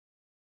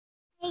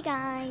Hey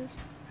guys,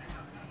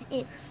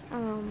 it's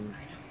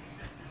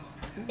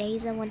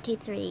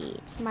Daza123.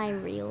 It's my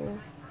real,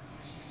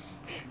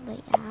 but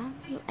yeah,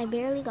 I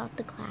barely got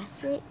the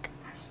classic,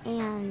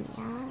 and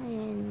yeah,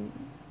 and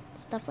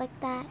stuff like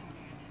that.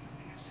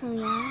 So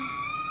yeah,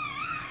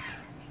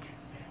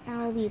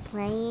 I'll be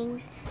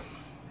playing.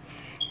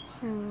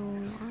 So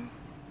yeah,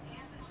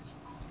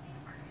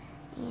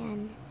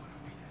 and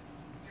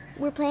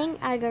we're playing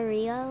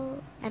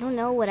Agario. I don't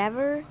know,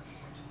 whatever,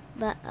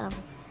 but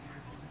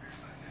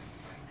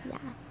yeah.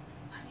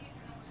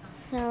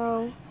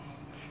 So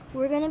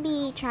we're gonna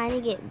be trying to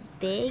get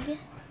big.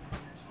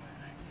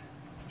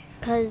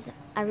 Cause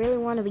I really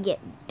want to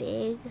get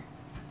big.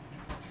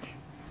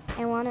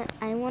 I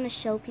wanna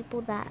show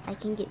people that I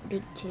can get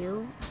big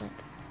too.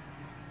 Like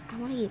I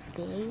wanna get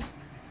big.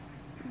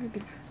 I wanna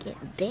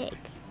get big.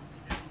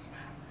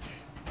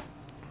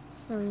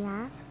 So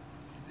yeah.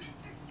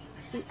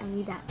 See, I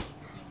need that.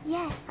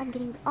 Yes, I'm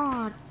getting.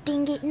 Oh,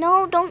 dang it!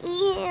 No, don't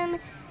eat him.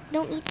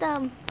 Don't eat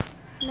them.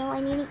 No,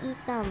 I need to eat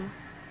them.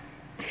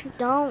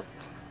 Don't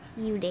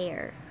you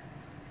dare.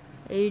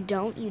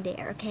 Don't you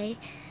dare. Okay.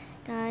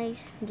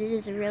 Guys, this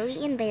is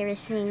really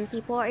embarrassing.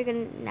 People are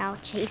gonna now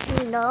chase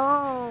me.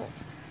 No.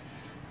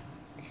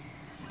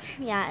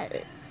 Yeah,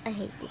 I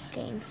hate this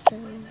game. So,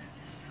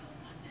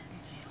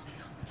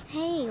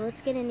 hey,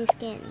 let's get a new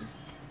skin.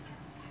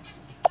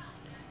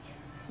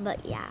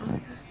 But yeah,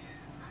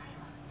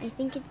 I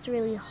think it's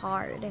really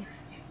hard.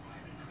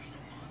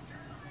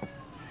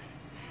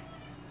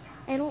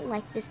 I don't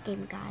like this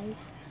game,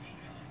 guys.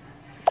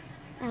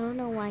 I don't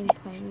know why I'm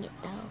playing it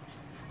though.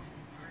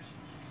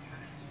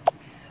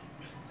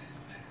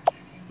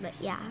 But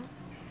yeah.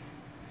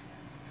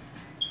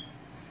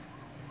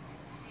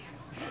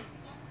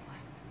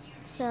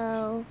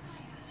 So,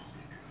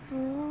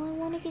 oh, I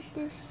want to get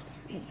this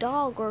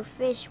dog or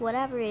fish,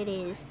 whatever it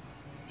is.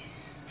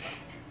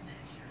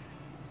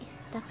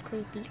 That's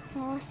creepy.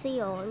 Oh,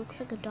 seal. It looks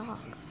like a dog,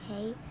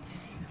 okay?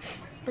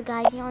 But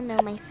guys, y'all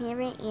know my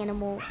favorite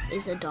animal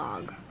is a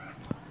dog.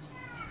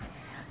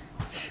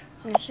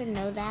 You should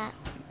know that.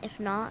 If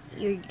not,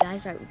 you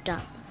guys are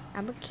dumb.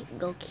 I'm gonna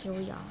go kill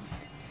y'all.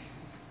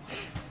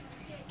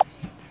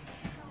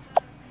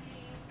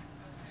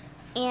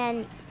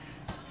 And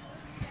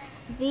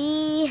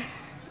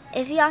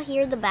if y'all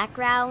hear the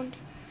background,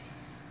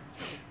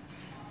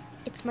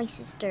 it's my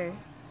sister,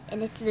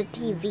 and it's the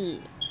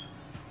TV.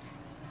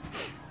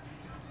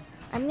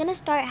 I'm gonna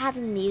start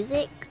having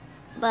music,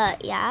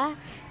 but yeah,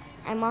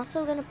 I'm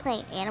also gonna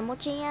play Animal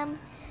Jam.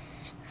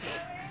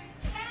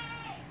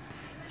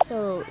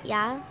 So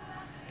yeah,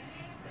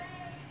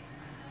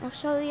 I'll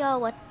show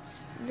y'all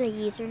what's the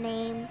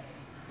username,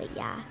 but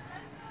yeah.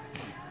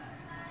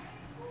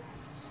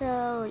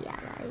 So yeah,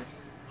 guys.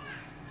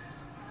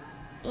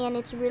 And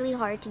it's really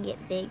hard to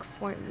get big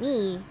for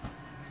me,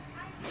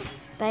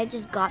 but I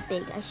just got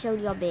big. I showed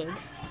y'all big.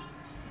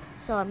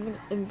 So I'm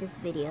gonna end this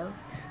video.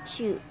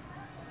 Shoot.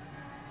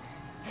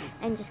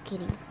 I'm just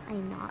kidding.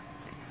 I'm not.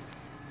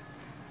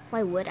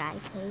 Why would I,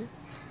 okay?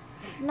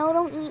 No,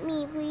 don't eat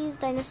me, please,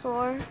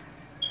 dinosaur.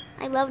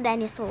 I love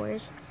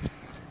dinosaurs.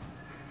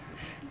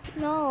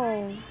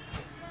 No.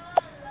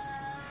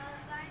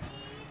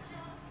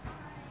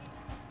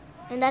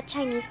 And that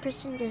Chinese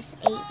person just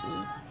ate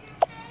me.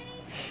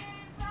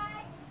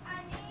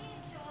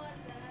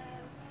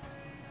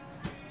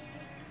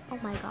 Oh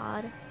my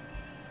god.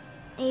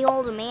 A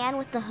old man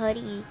with the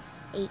hoodie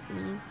ate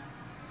me.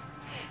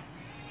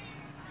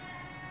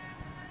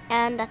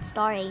 And that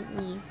star ate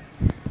me.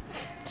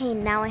 Okay,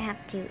 now I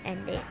have to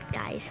end it,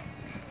 guys.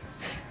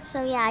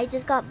 So yeah, I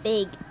just got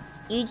big.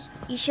 You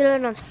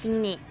shouldn't have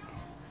seen it.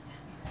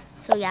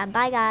 So yeah,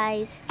 bye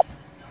guys.